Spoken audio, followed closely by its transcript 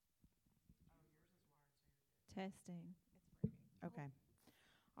Testing. Okay.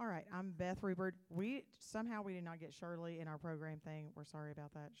 All right. I'm Beth Rupert. We did not get Shirley in our program thing. We're sorry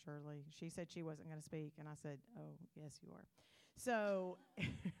about that, Shirley. She said she wasn't going to speak, and I said, "Oh, yes, you are." So,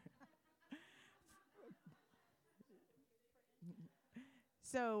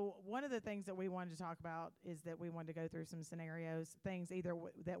 so one of the things that we wanted to talk about is that we wanted to go through some scenarios, things either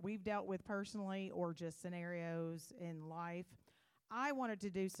that we've dealt with personally or just scenarios in life. I wanted to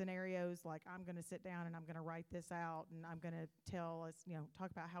do scenarios like I'm going to sit down and I'm going to write this out and I'm going to tell us,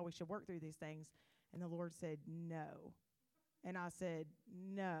 talk about how we should work through these things. And the Lord said, no. And I said,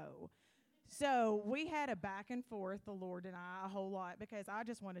 no. So we had a back and forth, the Lord and I, a whole lot, because I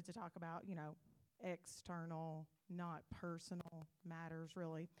just wanted to talk about, external, not personal matters,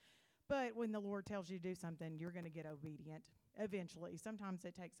 really. But when the Lord tells you to do something, you're going to get obedient eventually. Sometimes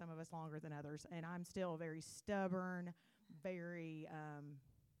it takes some of us longer than others. And I'm still a very stubborn, very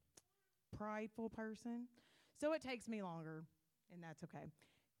prideful person. So it takes me longer, and that's okay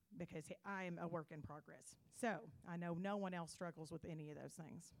because I am a work in progress. So I know no one else struggles with any of those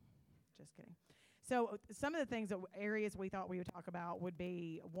things. Just kidding. So some of the things, areas we thought we would talk about would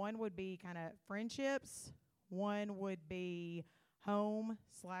be, one would be kind of friendships, one would be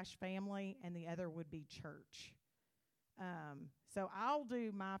home/family, and the other would be church. So I'll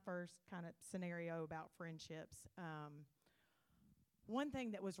do my first kind of scenario about friendships. One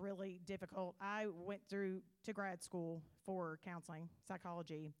thing that was really difficult, I went through to grad school for counseling,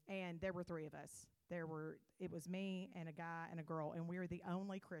 psychology, and there were three of us. It was me and a guy and a girl, and we were the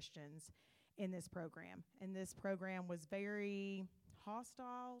only Christians in this program. And this program was very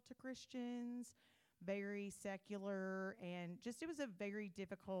hostile to Christians, very secular, and just it was a very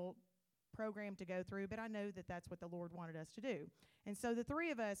difficult program to go through, but I know that that's what the Lord wanted us to do. And so the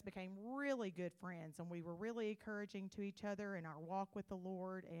three of us became really good friends, and we were really encouraging to each other in our walk with the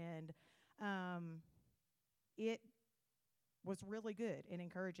Lord, and it was really good and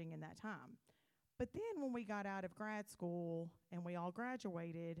encouraging in that time. But then when we got out of grad school and we all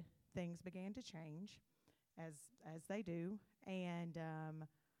graduated, things began to change, as they do, and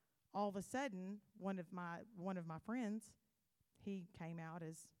all of a sudden, one of my friends, he came out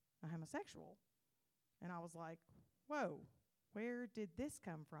as a homosexual, and I was like, "Whoa, where did this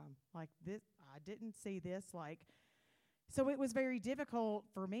come from? Like this, I didn't see this." So it was very difficult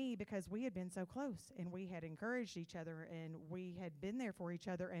for me because we had been so close and we had encouraged each other and we had been there for each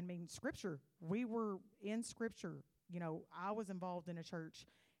other. And I mean, Scripture, we were in Scripture. I was involved in a church.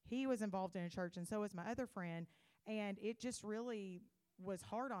 He was involved in a church, and so was my other friend. And it just really was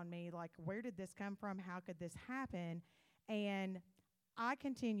hard on me. Like, where did this come from? How could this happen? And I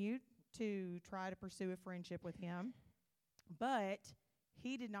continued to try to pursue a friendship with him, but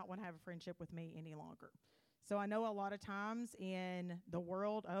he did not want to have a friendship with me any longer. So I know a lot of times in the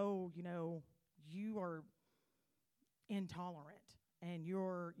world, you are intolerant and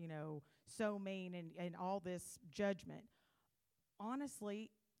you're, so mean and all this judgment.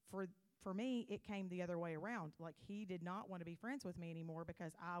 Honestly, for me, it came the other way around. Like, he did not want to be friends with me anymore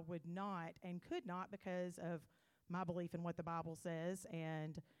because I would not and could not, because of my belief in what the Bible says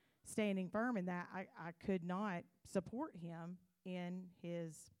and standing firm in that, I could not support him in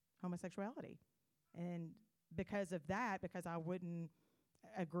his homosexuality. And because of that, because I wouldn't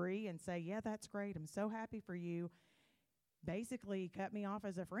agree and say, yeah, that's great, I'm so happy for you, basically cut me off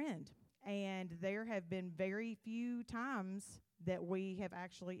as a friend. And there have been very few times that we have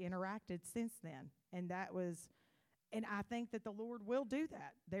actually interacted since then. And I think that the Lord will do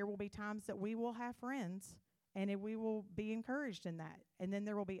that. There will be times that we will have friends and we will be encouraged in that. And then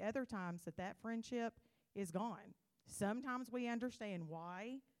there will be other times that friendship is gone. Sometimes we understand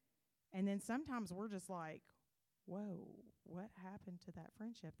why, and then sometimes we're just like, whoa, what happened to that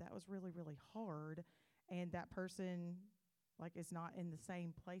friendship? That was really, really hard, and that person is not in the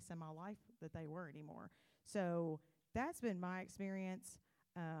same place in my life that they were anymore. So that's been my experience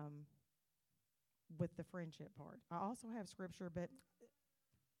with the friendship part. I also have Scripture, but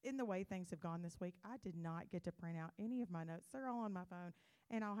in the way things have gone this week, I did not get to print out any of my notes. They're all on my phone,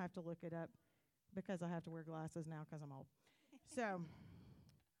 and I'll have to look it up because I have to wear glasses now because I'm old. So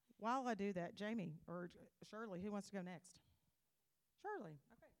while I do that, Jamie or Shirley, who wants to go next? Shirley.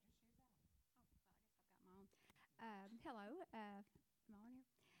 Okay. Oh, well, I guess I've got my own. Hello. Am I on here?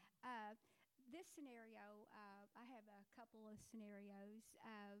 This scenario, I have a couple of scenarios,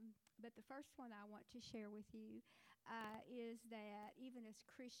 but the first one I want to share with you is that even as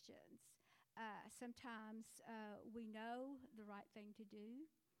Christians, sometimes we know the right thing to do,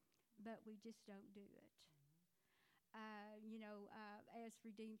 but we just don't do it. As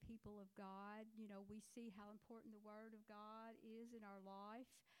redeemed people of God, we see how important the Word of God is in our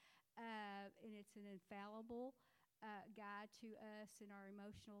life. And it's an infallible guide to us in our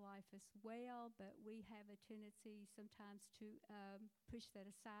emotional life as well, but we have a tendency sometimes to push that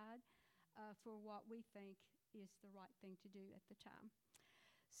aside for what we think is the right thing to do at the time.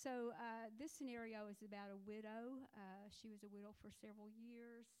 So this scenario is about a widow. She was a widow for several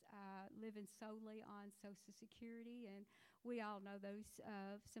years, living solely on Social Security, and we all know those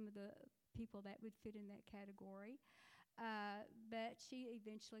some of the people that would fit in that category. But she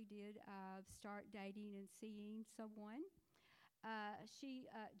eventually did start dating and seeing someone. She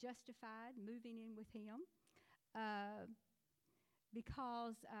justified moving in with him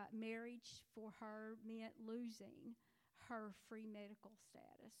because marriage for her meant losing her free medical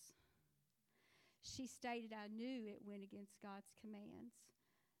status. She stated, "I knew it went against God's commands,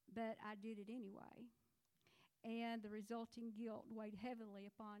 but I did it anyway. And the resulting guilt weighed heavily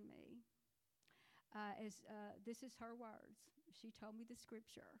upon me." This is her words. She told me the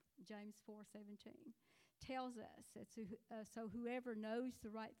scripture, James 4:17, tells us that so whoever knows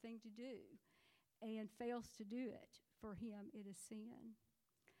the right thing to do and fails to do it, for him it is sin.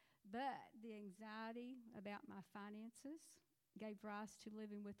 But the anxiety about my finances gave rise to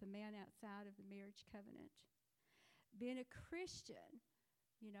living with a man outside of the marriage covenant. Being a Christian,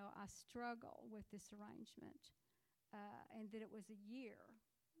 I struggle with this arrangement. And that it was a year,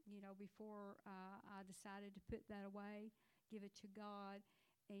 before I decided to put that away, give it to God,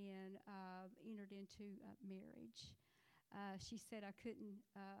 and entered into marriage. She said I couldn't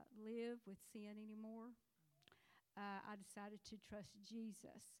live with sin anymore. I decided to trust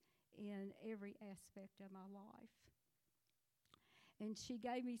Jesus in every aspect of my life. And she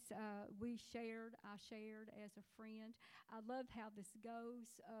gave me, I shared as a friend. I love how this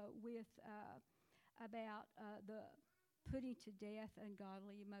goes with about the putting to death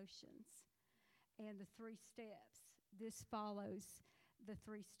ungodly emotions and the 3 steps. This follows the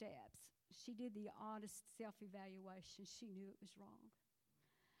 3 steps. She did the honest self-evaluation. She knew it was wrong.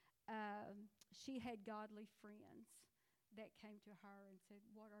 She had godly friends that came to her and said,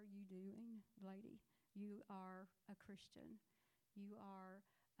 "What are you doing, lady? You are a Christian. You are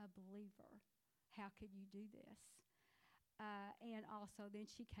a believer. How could you do this?" And also then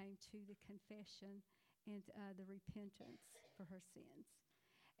she came to the confession and the repentance for her sins.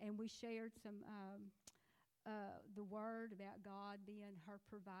 And we shared some the word about God being her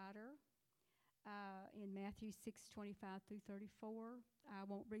provider in Matthew 6:25 through 34. I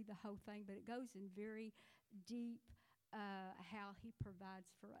won't read the whole thing, but it goes in very deep how he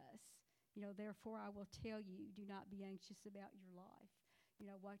provides for us. Therefore I will tell you, do not be anxious about your life.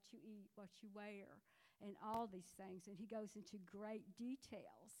 What you eat, what you wear, and all these things. And he goes into great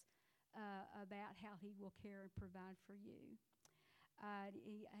details about how he will care and provide for you.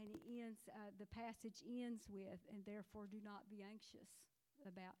 He ends, the passage ends with, "And therefore do not be anxious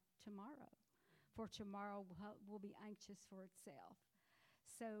about tomorrow, for tomorrow will be anxious for itself."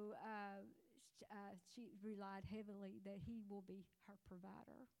 So she relied heavily that he will be her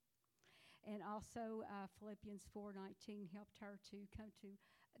provider. And also Philippians 4:19 helped her to come to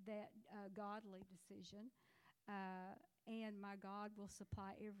that godly decision. And my God will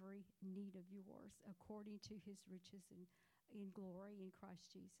supply every need of yours according to his riches in glory in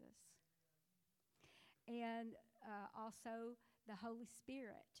Christ Jesus. And also the Holy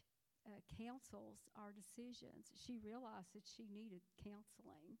Spirit counsels our decisions. She realized that she needed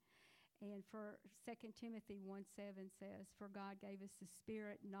counseling. And for 2 Timothy 1:7 says, "For God gave us the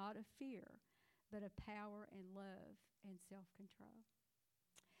spirit not of fear, but of power and love and self-control."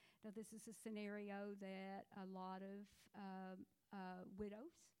 Now, this is a scenario that a lot of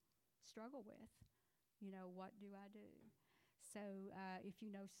widows struggle with. What do I do? So if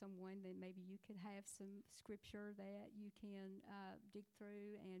you know someone, then maybe you could have some scripture that you can dig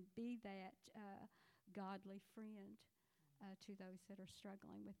through and be that godly friend to those that are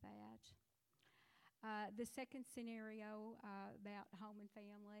struggling with that. The second scenario about home and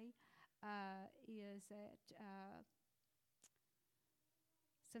family is that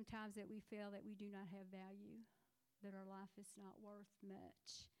sometimes that we feel that we do not have value, that our life is not worth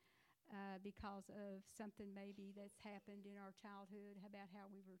much because of something maybe that's happened in our childhood about how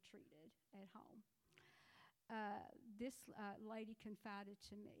we were treated at home. This lady confided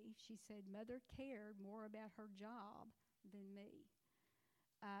to me. She said, "Mother cared more about her job than me.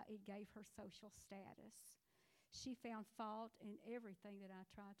 It gave her social status. She found fault in everything that I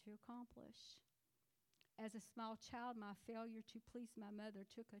tried to accomplish. As a small child, my failure to please my mother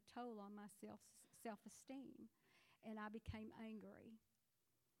took a toll on my self-esteem, and I became angry."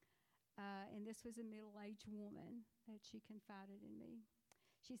 And this was a middle-aged woman that she confided in me.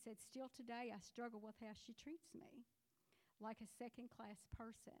 She said, "Still today, I struggle with how she treats me, like a second-class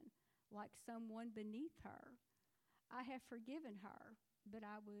person, like someone beneath her. I have forgiven her, but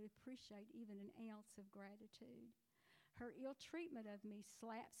I would appreciate even an ounce of gratitude. Her ill treatment of me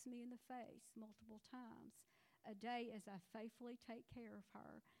slaps me in the face multiple times a day as I faithfully take care of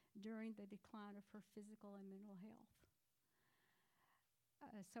her during the decline of her physical and mental health.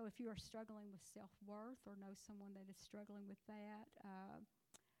 So if you are struggling with self-worth or know someone that is struggling with that,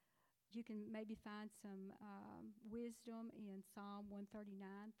 you can maybe find some wisdom in Psalm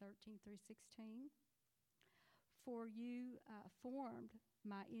 139:13 through 16. For you formed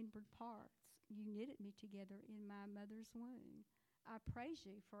my inward parts. You knitted me together in my mother's womb. I praise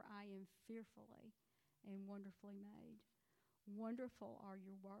you, for I am fearfully and wonderfully made. Wonderful are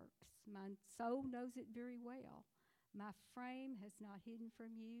your works. My soul knows it very well. My frame has not hidden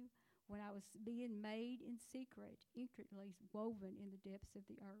from you when I was being made in secret, intricately woven in the depths of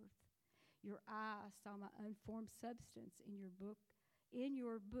the earth. Your eyes saw my unformed substance in your book. In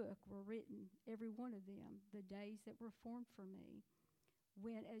your book were written, every one of them, the days that were formed for me,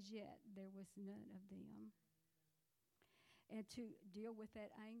 when as yet there was none of them. And to deal with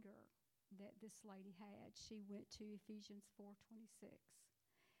that anger that this lady had, she went to Ephesians 4:26.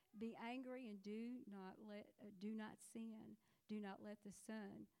 Be angry and do not sin. Do not let the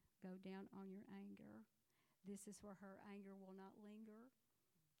sun go down on your anger. This is where her anger will not linger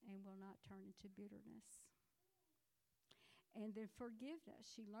and will not turn into bitterness. And then forgiveness.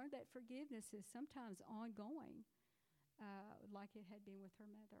 She learned that forgiveness is sometimes ongoing, like it had been with her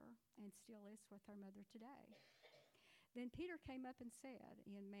mother and still is with her mother today. Then Peter came up and said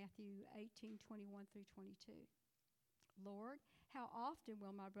in Matthew 18:21 through 22, Lord, how often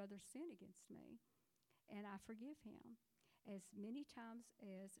will my brother sin against me, and I forgive him? As many times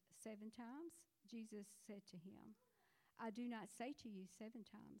as 7 times? Jesus said to him, I do not say to you 7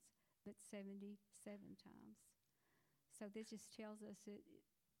 times, but 77 times. So this just tells us that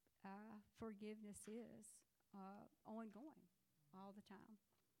forgiveness is ongoing all the time.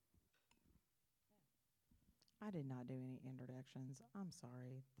 I did not do any introductions. I'm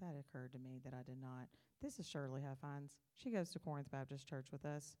sorry. That occurred to me that I did not. This is Shirley Huffines. She goes to Corinth Baptist Church with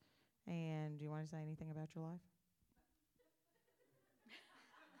us. And do you want to say anything about your life?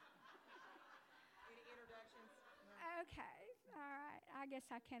 Any introductions? No. Okay. All right. I guess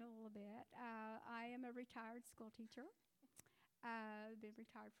I can a little bit. I am a retired school teacher. I've been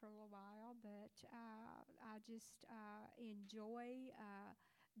retired for a little while, but I just enjoy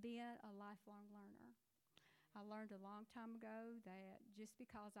being a lifelong learner. I learned a long time ago that just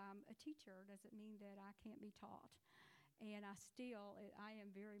because I'm a teacher doesn't mean that I can't be taught. And I am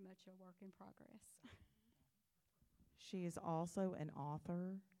very much a work in progress. She is also an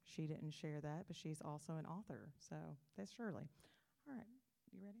author. She didn't share that, but she's also an author. So that's Shirley. All right.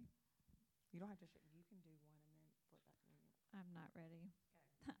 You ready? You don't have to share. You can do one and then flip back to me. I'm not ready.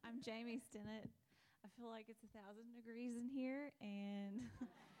 Okay. I'm Jamie Stinnett. I feel like it's 1,000 degrees in here, and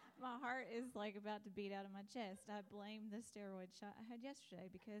my heart is like about to beat out of my chest. I blame the steroid shot I had yesterday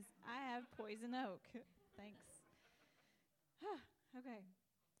because I have poison oak. Thanks. Okay.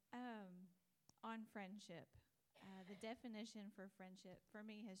 On friendship. The definition for friendship for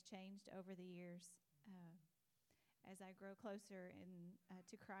me has changed over the years. As I grow closer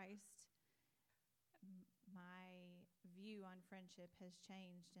to Christ, my view on friendship has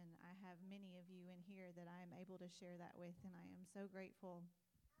changed, and I have many of you in here that I am able to share that with, and I am so grateful.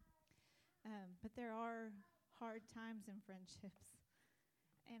 But there are hard times in friendships,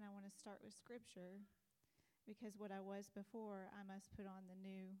 and I want to start with Scripture, because what I was before, I must put on the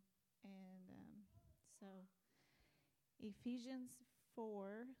new. And so Ephesians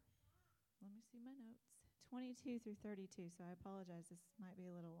 4, let me see my notes, 22 through 32, so I apologize, this might be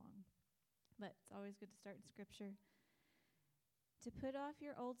a little long. But it's always good to start in Scripture. To put off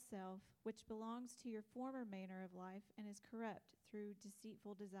your old self, which belongs to your former manner of life and is corrupt through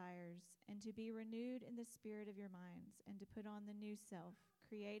deceitful desires, and to be renewed in the spirit of your minds, and to put on the new self,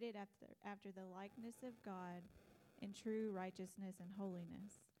 created after the likeness of God in true righteousness and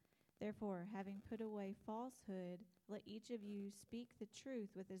holiness. Therefore, having put away falsehood, let each of you speak the truth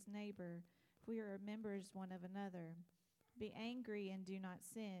with his neighbor, for we are members one of another. Be angry and do not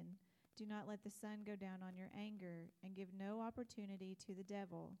sin. Do not let the sun go down on your anger, and give no opportunity to the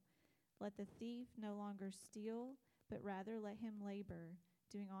devil. Let the thief no longer steal, but rather let him labor,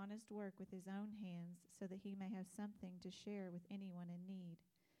 doing honest work with his own hands, so that he may have something to share with anyone in need.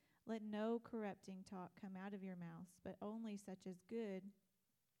 Let no corrupting talk come out of your mouths, but only such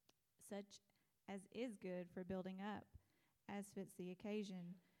as is good for building up, as fits the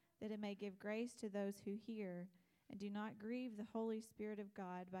occasion, that it may give grace to those who hear. And do not grieve the Holy Spirit of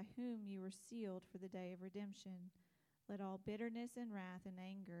God, by whom you were sealed for the day of redemption. Let all bitterness and wrath and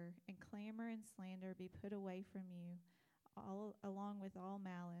anger and clamor and slander be put away from you, along with all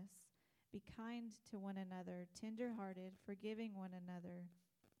malice. Be kind to one another, tender-hearted, forgiving one another,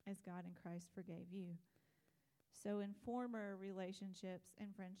 as God in Christ forgave you. So in former relationships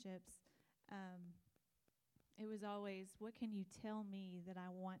and friendships, it was always, what can you tell me that I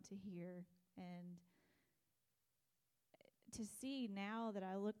want to hear? And to see now that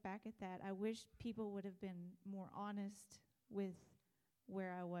I look back at that, I wish people would have been more honest with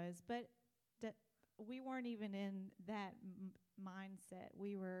where I was. But we weren't even in that mindset.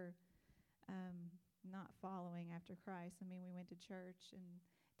 We were not following after Christ. I mean, we went to church and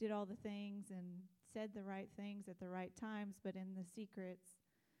did all the things and said the right things at the right times, but in the secret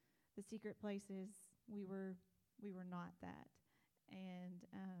places, we were not that. And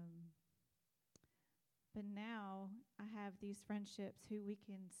but now I have these friendships who we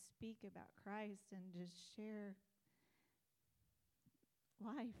can speak about Christ and just share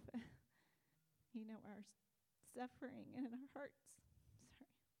life, our suffering and in our hearts.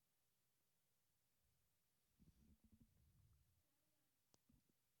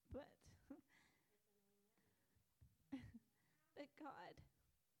 Sorry. But God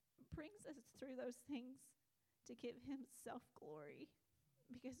brings us through those things to give him self-glory,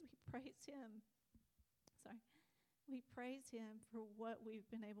 because we praise him. We praise him for what we've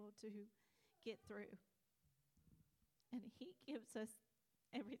been able to get through. And he gives us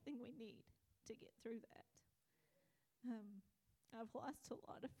everything we need to get through that. I've lost a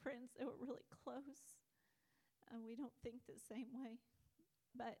lot of friends that were really close. We don't think the same way,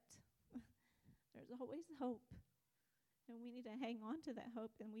 but there's always hope. And we need to hang on to that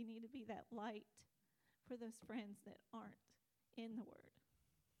hope, and we need to be that light for those friends that aren't in the Word.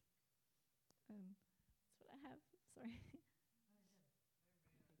 That's what I have. Sorry.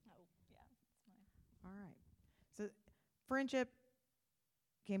 Oh, yeah, that's mine. All right. So friendship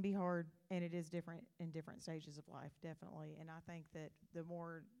can be hard, and it is different in different stages of life, definitely. And I think that the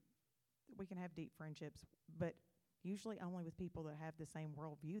more we can have deep friendships, but usually only with people that have the same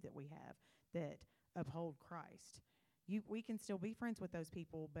worldview that we have, that uphold Christ. We can still be friends with those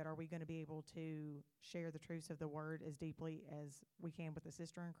people, but are we going to be able to share the truths of the Word as deeply as we can with a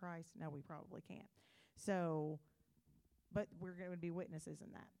sister in Christ? No, we probably can't. So, but we're going to be witnesses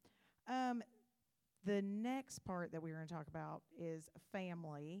in that. The next part that we're going to talk about is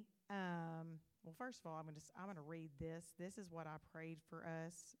family. Well, first of all, I'm going to read this. This is what I prayed for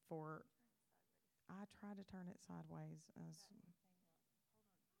us for. I tried to turn it sideways.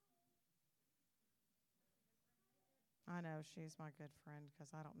 I know, she's my good friend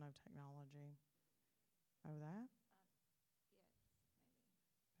because I don't know technology. Oh, that?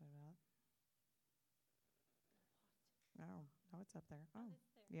 Yes, maybe. Put it up. No, it's up there. Oh,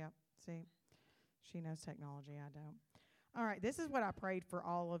 yep. See, she knows technology. I don't. All right, this is what I prayed for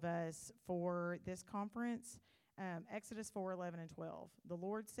all of us for this conference. Exodus 4:11 and 12. The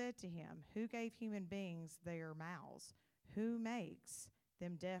Lord said to him, "Who gave human beings their mouths? Who makes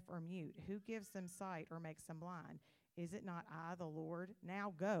them deaf or mute? Who gives them sight or makes them blind? Is it not I, the Lord?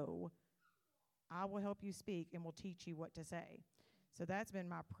 Now go. I will help you speak and will teach you what to say." So that's been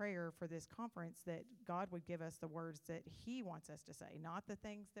my prayer for this conference, that God would give us the words that he wants us to say, not the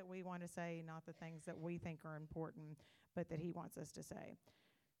things that we want to say, not the things that we think are important, but that he wants us to say.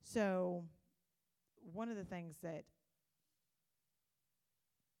 So one of the things that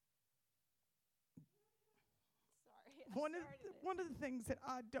one of the things that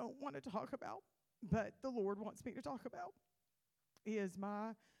I don't want to talk about, but the Lord wants me to talk about, is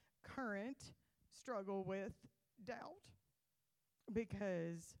my current struggle with doubt,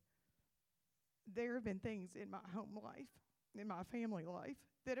 because there have been things in my home life, in my family life,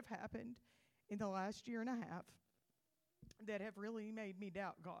 that have happened in the last year and a half that have really made me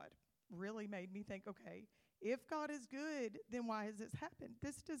doubt God, really made me think, okay, if God is good, then why has this happened?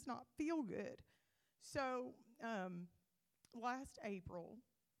 This does not feel good. So last April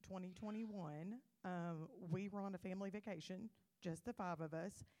 2021, we were on a family vacation, just the 5 of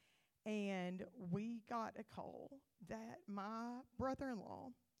us, and we got a call that my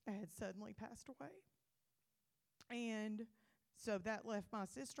brother-in-law had suddenly passed away. And so that left my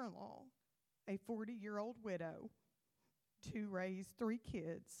sister-in-law, a 40-year-old widow, to raise 3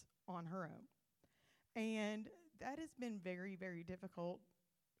 kids on her own. And that has been very, very difficult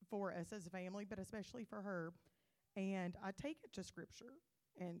for us as a family, but especially for her. And I take it to Scripture.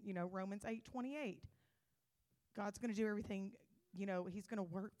 And, Romans 8:28, God's going to do everything, he's going to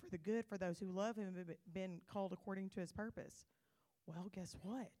work for the good for those who love him and have been called according to his purpose. Well, guess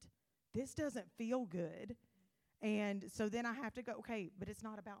what? This doesn't feel good. And so then I have to go, okay, but it's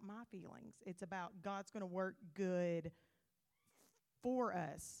not about my feelings. It's about God's going to work good for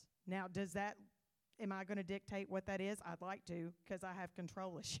us Now, am I going to dictate what that is? I'd like to, because I have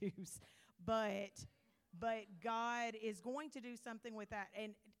control issues. But God is going to do something with that,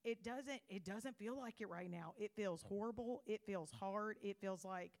 and it doesn't feel like it right now. It feels horrible. It feels hard. It feels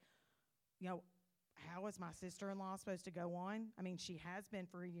like, how is my sister-in-law supposed to go on? I mean, she has been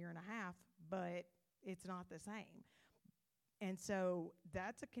for a year and a half, but it's not the same. And so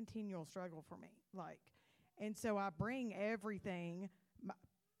that's a continual struggle for me. And so I bring everything.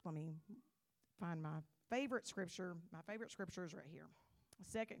 Let me find my favorite scripture. My favorite scripture is right here.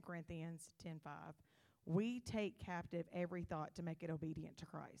 2 Corinthians 10:5. We take captive every thought to make it obedient to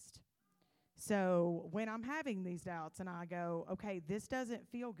Christ. So when I'm having these doubts and I go, okay, this doesn't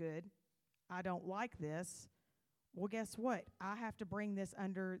feel good, I don't like this, well, guess what? I have to bring this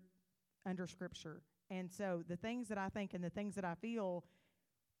under Scripture. And so the things that I think and the things that I feel,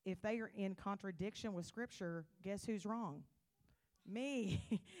 if they are in contradiction with Scripture, guess who's wrong? Me.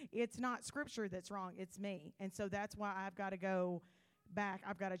 It's not Scripture that's wrong, it's me. And so that's why I've got to go back.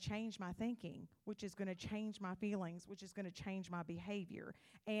 I've got to change my thinking, which is going to change my feelings, which is going to change my behavior.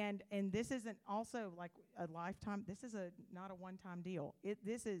 And this isn't also like a lifetime. This is not a one-time deal.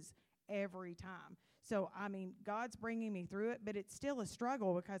 This is every time. So, I mean, God's bringing me through it, but it's still a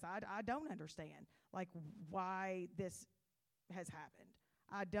struggle because I don't understand, like, why this has happened.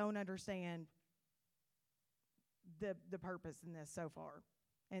 I don't understand the purpose in this so far.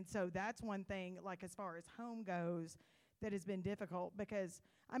 And so that's one thing, like, as far as home goes, that has been difficult because,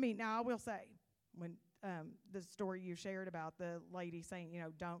 I mean, now I will say, when the story you shared about the lady saying,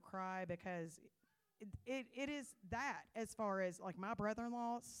 don't cry, because it is that, as far as, like, my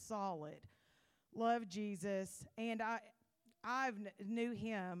brother-in-law, solid, loved Jesus, and I knew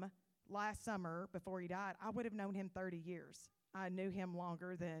him last summer before he died. I would have known him 30 years. I knew him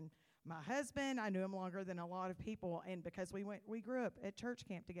longer than my husband. I knew him longer than a lot of people, and because we grew up at church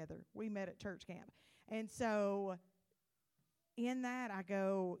camp together. We met at church camp. And so in that, I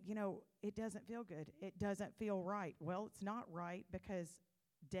go, it doesn't feel good. It doesn't feel right. Well, it's not right because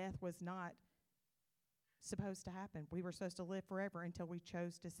death was not supposed to happen. We were supposed to live forever until we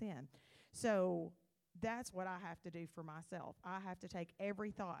chose to sin. So that's what I have to do for myself. I have to take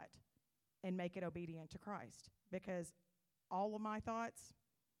every thought and make it obedient to Christ, because all of my thoughts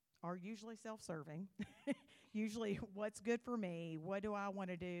are usually self-serving. Usually, what's good for me? What do I want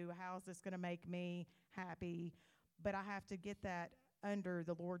to do? How is this going to make me happy? But I have to get that under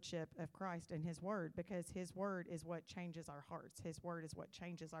the lordship of Christ and His Word, because His Word is what changes our hearts. His Word is what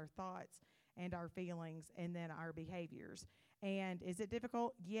changes our thoughts and our feelings and then our behaviors. And is it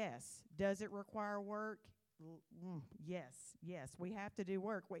difficult? Yes. Does it require work? Yes. We have to do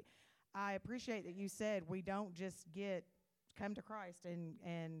work. I appreciate that you said we don't just come to Christ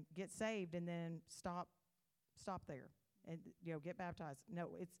and get saved and then stop there and get baptized. No,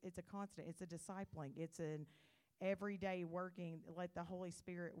 it's a constant. It's a discipling. It's an everyday working. Let the Holy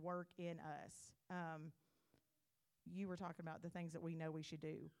Spirit work in us. You were talking about the things that we know we should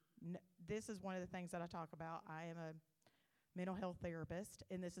do. This is one of the things that I talk about. I am a mental health therapist,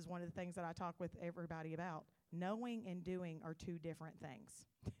 and this is one of the things that I talk with everybody about. Knowing and doing are two different things.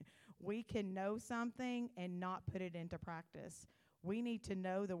 We can know something and not put it into practice. We need to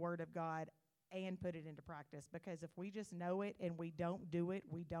know the Word of God and put it into practice, because if we just know it and we don't do it,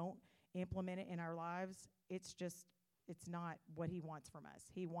 we don't implement it in our lives, it's not what He wants from us.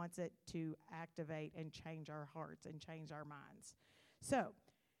 He wants it to activate and change our hearts and change our minds. So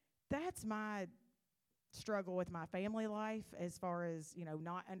that's my struggle with my family life, as far as,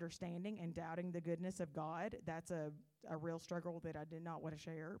 not understanding and doubting the goodness of God. That's a real struggle that I did not want to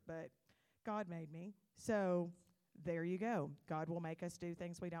share, but God made me. So there you go. God will make us do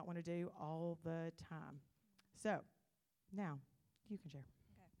things we don't want to do all the time. So now you can share.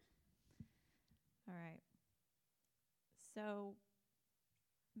 Okay. All right. So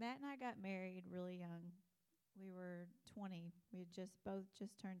Matt and I got married really young. We were 20. We had both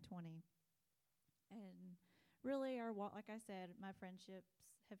just turned 20. And really, like I said, my friendships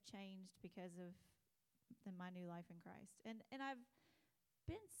have changed because of my new life in Christ. And I've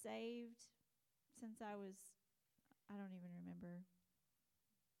been saved since I don't even remember,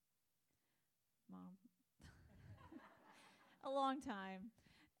 Mom, a long time.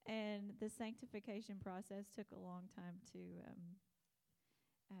 And the sanctification process took a long time to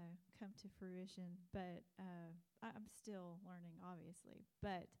come to fruition. But I'm still learning, obviously.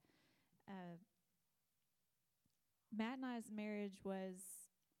 But Matt and I's marriage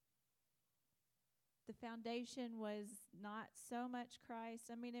the foundation was not so much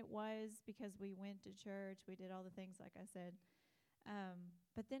Christ. I mean, it was, because we went to church, we did all the things like I said.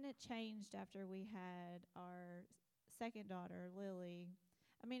 But then it changed after we had our second daughter, Lily.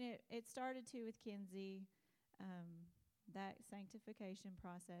 I mean, it started too with Kinsey. That sanctification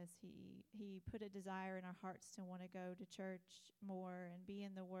process, he put a desire in our hearts to want to go to church more and be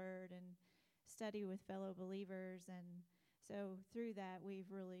in the Word and study with fellow believers. And so through that, we've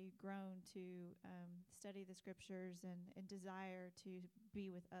really grown to study the Scriptures and desire to be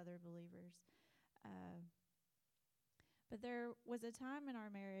with other believers. But there was a time in our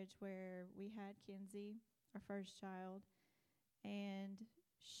marriage where we had Kinsey, our first child, and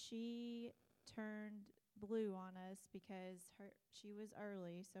she turned blue on us because she was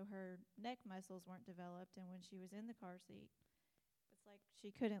early, so her neck muscles weren't developed, and when she was in the car seat, it's like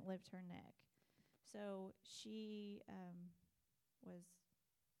she couldn't lift her neck. So she was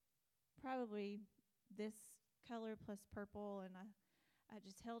probably this color plus purple, and I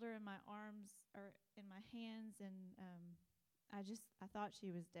just held her in my arms or in my hands, and I thought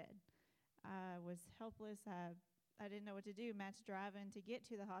she was dead. I was helpless. I didn't know what to do. Matt's driving to get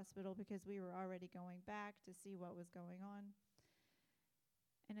to the hospital because we were already going back to see what was going on.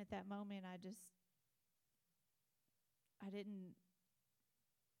 And at that moment, I didn't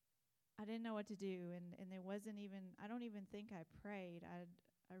know what to do. And there wasn't even, I don't even think I prayed. I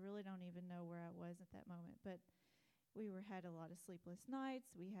really don't even know where I was at that moment. But we had a lot of sleepless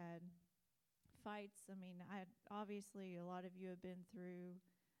nights. We had fights. I mean, obviously a lot of you have been through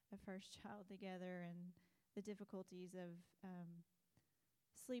a first child together, and the difficulties of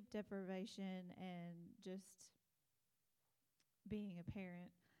sleep deprivation and just being a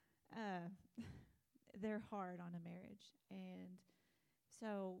parent, they're hard on a marriage. And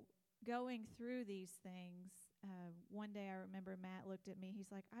so going through these things, one day I remember Matt looked at me.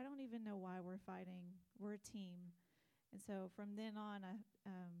 He's like, I don't even know why we're fighting. We're a team. And so from then on,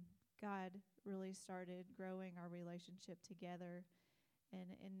 God really started growing our relationship together,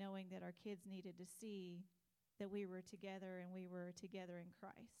 and knowing that our kids needed to see that we were together and we were together in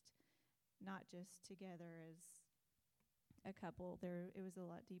Christ, not just together as a couple. It was a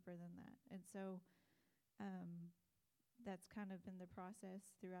lot deeper than that. And so that's kind of been the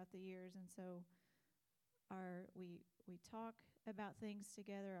process throughout the years. And so we talk about things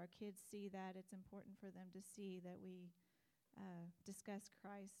together. Our kids see that. It's important for them to see that we discuss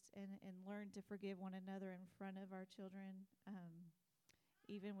Christ and learn to forgive one another in front of our children,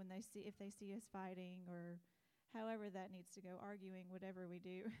 even when if they see us fighting or however that needs to go, arguing, whatever we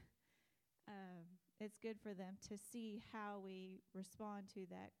do. It's good for them to see how we respond to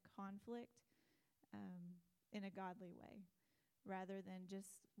that conflict in a godly way, rather than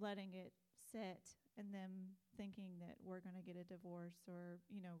just letting it sit and them thinking that we're going to get a divorce, or,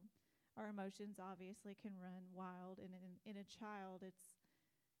 our emotions obviously can run wild. And in a child, it's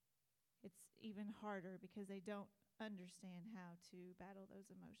even harder because they don't understand how to battle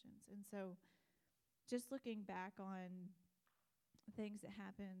those emotions. And so just looking back on things that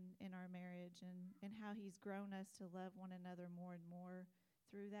happen in our marriage and how he's grown us to love one another more and more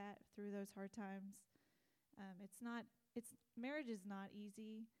through those hard times. Marriage is not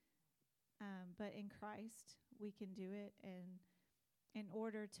easy, but in Christ we can do it. And in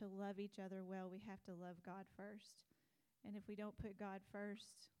order to love each other well, we have to love God first. And if we don't put God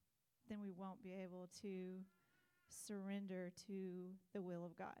first, then we won't be able to surrender to the will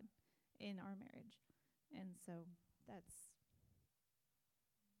of God in our marriage. And so that's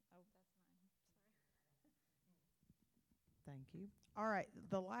mine. Sorry. Thank you. All right,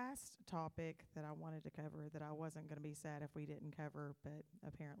 the last topic that I wanted to cover, that I wasn't going to be sad if we didn't cover, but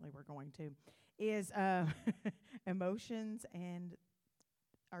apparently we're going to, is emotions and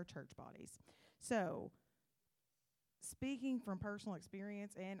our church bodies. So, speaking from personal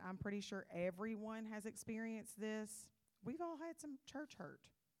experience, and I'm pretty sure everyone has experienced this, we've all had some church hurt.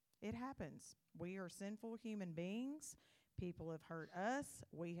 It happens. We are sinful human beings. People have hurt us.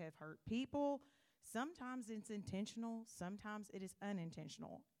 We have hurt people. Sometimes it's intentional. Sometimes it is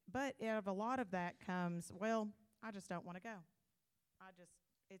unintentional. But out of a lot of that comes, well, I just don't want to go.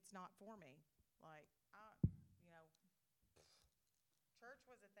 It's not for me. Church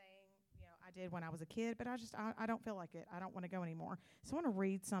was a thing, I did when I was a kid, but I don't feel like it. I don't want to go anymore. So I want to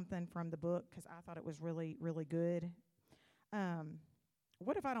read something from the book because I thought it was really, really good.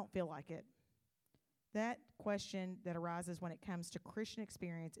 What if I don't feel like it? That question that arises when it comes to Christian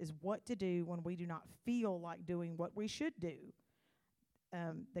experience is what to do when we do not feel like doing what we should do.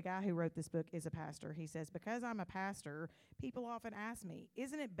 The guy who wrote this book is a pastor. He says, because I'm a pastor, people often ask me,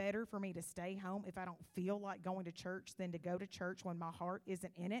 isn't it better for me to stay home if I don't feel like going to church than to go to church when my heart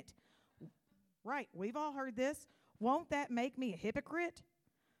isn't in it? Right, we've all heard this. Won't that make me a hypocrite?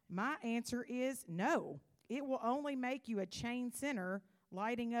 My answer is no. It will only make you a chain sinner,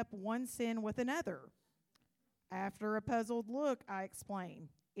 lighting up one sin with another. After a puzzled look, I explain.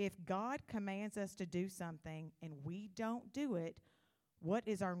 If God commands us to do something and we don't do it, what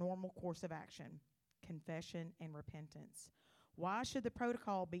is our normal course of action? Confession and repentance. Why should the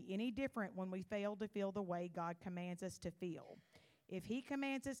protocol be any different when we fail to feel the way God commands us to feel? If he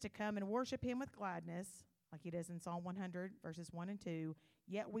commands us to come and worship him with gladness, like he does in Psalm 100, verses 1 and 2,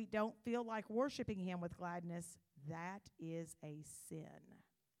 yet we don't feel like worshiping him with gladness, that is a sin.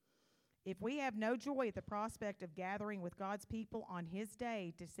 If we have no joy at the prospect of gathering with God's people on his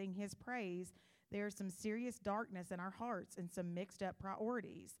day to sing his praise, there is some serious darkness in our hearts and some mixed up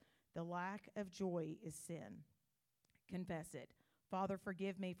priorities. The lack of joy is sin. Confess it. Father,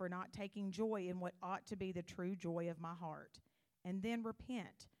 forgive me for not taking joy in what ought to be the true joy of my heart. And then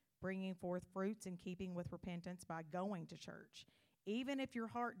repent, bringing forth fruits in keeping with repentance by going to church. Even if your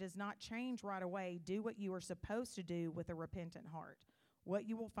heart does not change right away, do what you are supposed to do with a repentant heart. What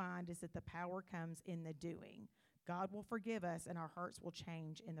you will find is that the power comes in the doing. God will forgive us and our hearts will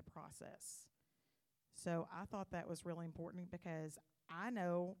change in the process. So I thought that was really important because I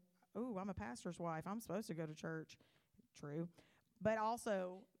know, I'm a pastor's wife. I'm supposed to go to church. True. But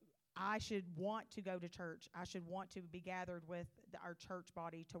also, I should want to go to church. I should want to be gathered with our church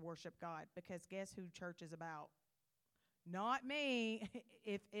body to worship God, because guess who church is about? Not me.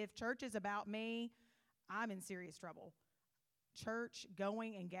 If church is about me, I'm in serious trouble. Church,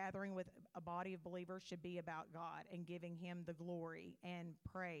 going and gathering with a body of believers, should be about God and giving him the glory and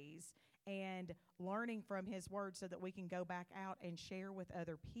praise and learning from his word so that we can go back out and share with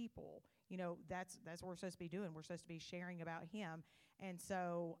other people. You know, that's what we're supposed to be doing. We're supposed to be sharing about him. And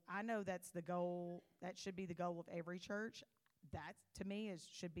so I know that's the goal. That should be the goal of every church. That, to me,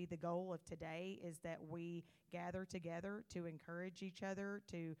 should be the goal of today, is that we gather together to encourage each other,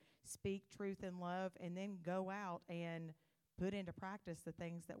 to speak truth and love, and then go out and put into practice the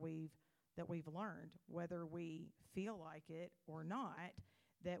things that we've learned, whether we feel like it or not,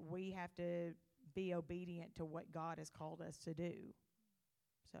 that we have to be obedient to what God has called us to do.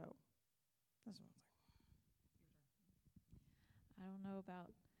 So that's what I'm saying. I don't know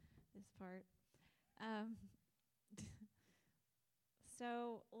about this part.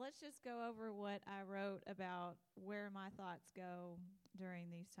 So let's just go over what I wrote about where my thoughts go during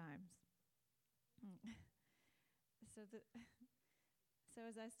these times. So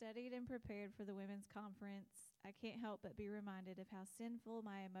as I studied and prepared for the women's conference, I can't help but be reminded of how sinful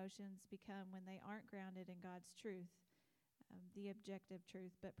my emotions become when they aren't grounded in God's truth, the objective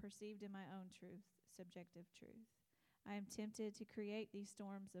truth, but perceived in my own truth, subjective truth. I am tempted to create these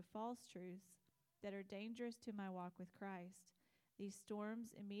storms of false truths that are dangerous to my walk with Christ. These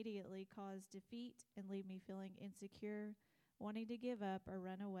storms immediately cause defeat and leave me feeling insecure, wanting to give up or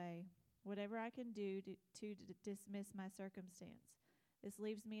run away, whatever I can do to dismiss my circumstance. This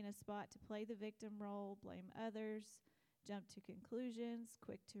leaves me in a spot to play the victim role, blame others, jump to conclusions,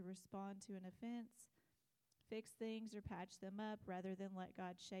 quick to respond to an offense, fix things or patch them up rather than let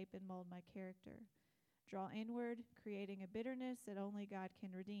God shape and mold my character. Draw inward, creating a bitterness that only God can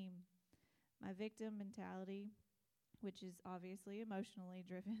redeem. My victim mentality, which is obviously emotionally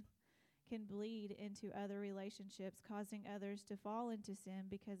driven, can bleed into other relationships, causing others to fall into sin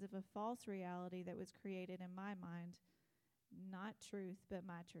because of a false reality that was created in my mind. Not truth, but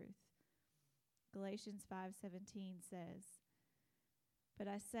my truth. Galatians 5:17 says, "But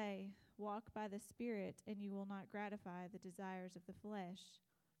I say, walk by the Spirit, and you will not gratify the desires of the flesh.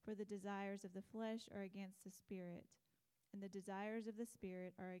 For the desires of the flesh are against the Spirit, and the desires of the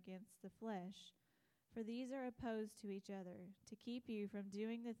Spirit are against the flesh. For these are opposed to each other, to keep you from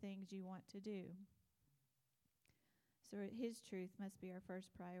doing the things you want to do." So his truth must be our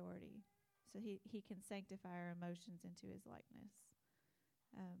first priority, so he can sanctify our emotions into his likeness.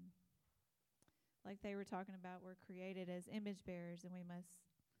 Like they were talking about, we're created as image bearers, and we must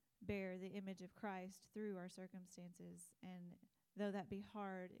bear the image of Christ through our circumstances. And though that be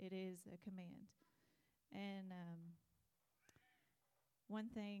hard, it is a command. And one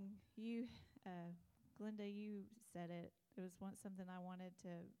thing Glenda, you said it. It was something I wanted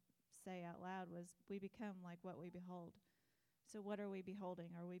to say out loud, was we become like what we behold. So what are we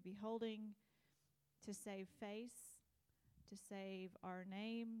beholding? Are we beholding to save face, to save our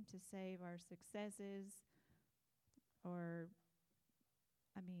name, to save our successes, or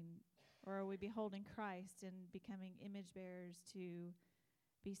are we beholding Christ and becoming image bearers to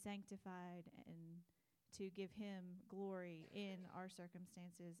be sanctified and to give him glory in our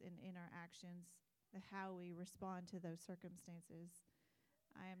circumstances and in our actions, how we respond to those circumstances?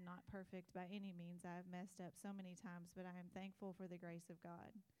 I am not perfect by any means. I have messed up so many times, but I am thankful for the grace of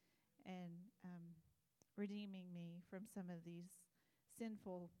God and redeeming me from some of these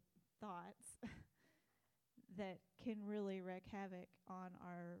sinful thoughts that can really wreak havoc on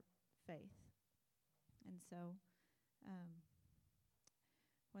our faith. And so,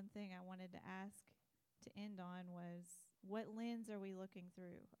 one thing I wanted to ask to end on was, what lens are we looking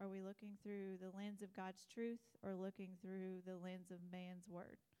through? Are we looking through the lens of God's truth or looking through the lens of man's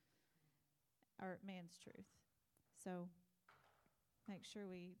word or man's truth? So make sure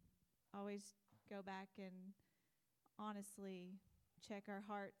we always go back and honestly check our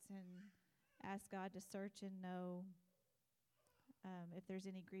hearts and ask God to search and know if there's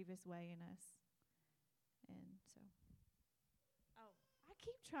any grievous way in us. And so, I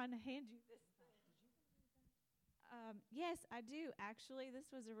keep trying to hand you this thing. Yes, I do. Actually,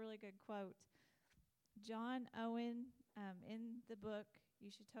 this was a really good quote. John Owen, in the book, you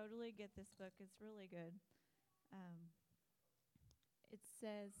should totally get this book. It's really good. It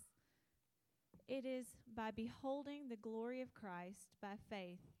says, "It is by beholding the glory of Christ by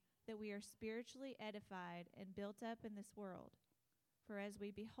faith that we are spiritually edified and built up in this world. For as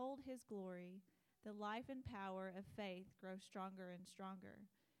we behold his glory, the life and power of faith grow stronger and stronger.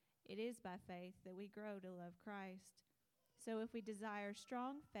 It is by faith that we grow to love Christ. So if we desire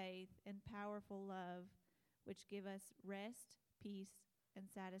strong faith and powerful love, which give us rest, peace, and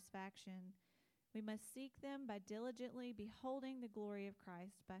satisfaction, we must seek them by diligently beholding the glory of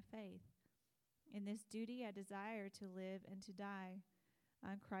Christ by faith. In this duty I desire to live and to die.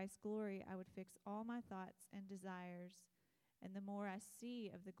 On Christ's glory I would fix all my thoughts and desires, and the more I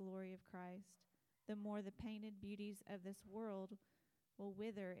see of the glory of Christ, the more the painted beauties of this world will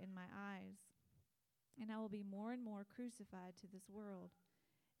wither in my eyes, and I will be more and more crucified to this world.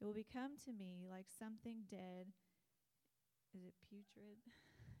 It will become to me like something dead." Is it putrid?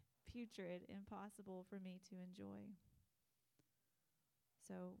 Putrid, impossible for me to enjoy.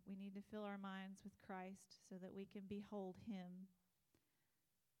 So we need to fill our minds with Christ so that we can behold him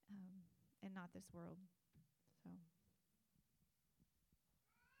and not this world. So.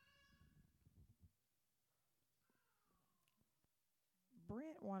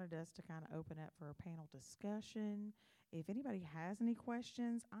 Brent wanted us to kind of open up for a panel discussion. If anybody has any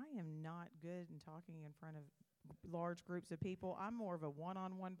questions, I am not good in talking in front of large groups of people. I'm more of a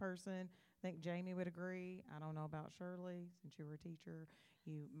one-on-one person. I think Jamie would agree. I don't know about Shirley. Since you were a teacher,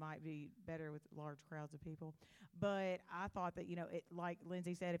 you might be better with large crowds of people. But I thought that, like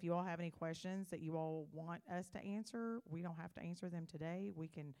Lindsay said, if you all have any questions that you all want us to answer, we don't have to answer them today. We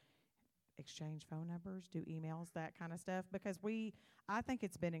can exchange phone numbers, do emails, that kind of stuff, because I think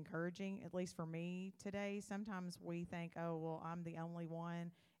it's been encouraging, at least for me today. Sometimes we think, oh, well, I'm the only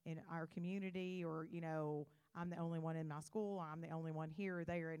one in our community, or, I'm the only one in my school, or I'm the only one here or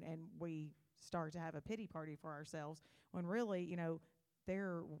there, and we start to have a pity party for ourselves, when really, there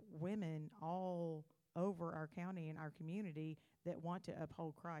are women all over our county and our community that want to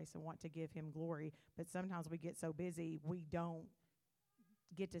uphold Christ and want to give him glory, but sometimes we get so busy we don't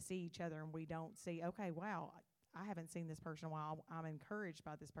get to see each other, and we don't see, okay, wow, I haven't seen this person in a while. I'm encouraged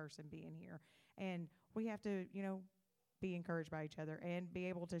by this person being here. And we have to, be encouraged by each other and be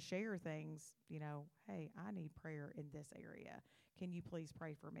able to share things, hey, I need prayer in this area. Can you please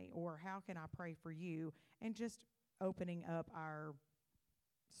pray for me? Or how can I pray for you? And just opening up our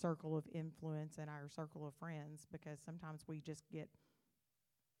circle of influence and our circle of friends, because sometimes we just get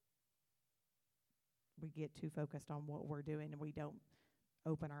too focused on what we're doing, and we don't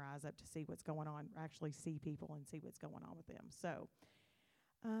open our eyes up to see what's going on, actually see people and see what's going on with them. So,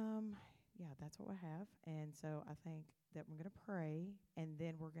 that's what we have. And so I think that we're going to pray, and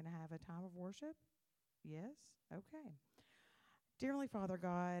then we're going to have a time of worship. Yes? Okay. Dear Heavenly Father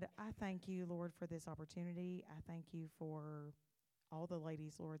God, I thank you, Lord, for this opportunity. I thank you for all the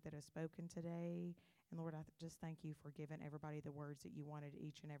ladies, Lord, that have spoken today. And Lord, I just thank you for giving everybody the words that you wanted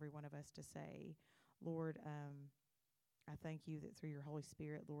each and every one of us to say. Lord, I thank you that through your Holy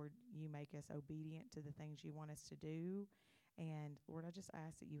Spirit, Lord, you make us obedient to the things you want us to do. And Lord, I just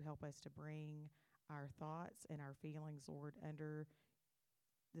ask that you help us to bring our thoughts and our feelings, Lord, under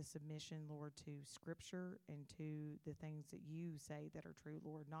the submission, Lord, to Scripture and to the things that you say that are true,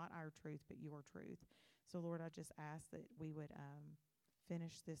 Lord, not our truth, but your truth. So, Lord, I just ask that we would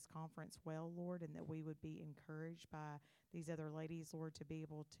finish this conference well, Lord, and that we would be encouraged by these other ladies, Lord, to be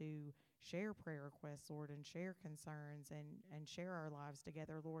able to share prayer requests, Lord, and share concerns and share our lives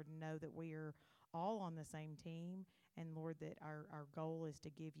together, Lord, and know that we are all on the same team, and, Lord, that our goal is to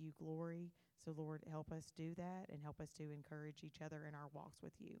give you glory. So, Lord, help us do that and help us to encourage each other in our walks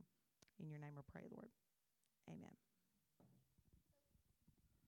with you. In your name I pray, Lord. Amen.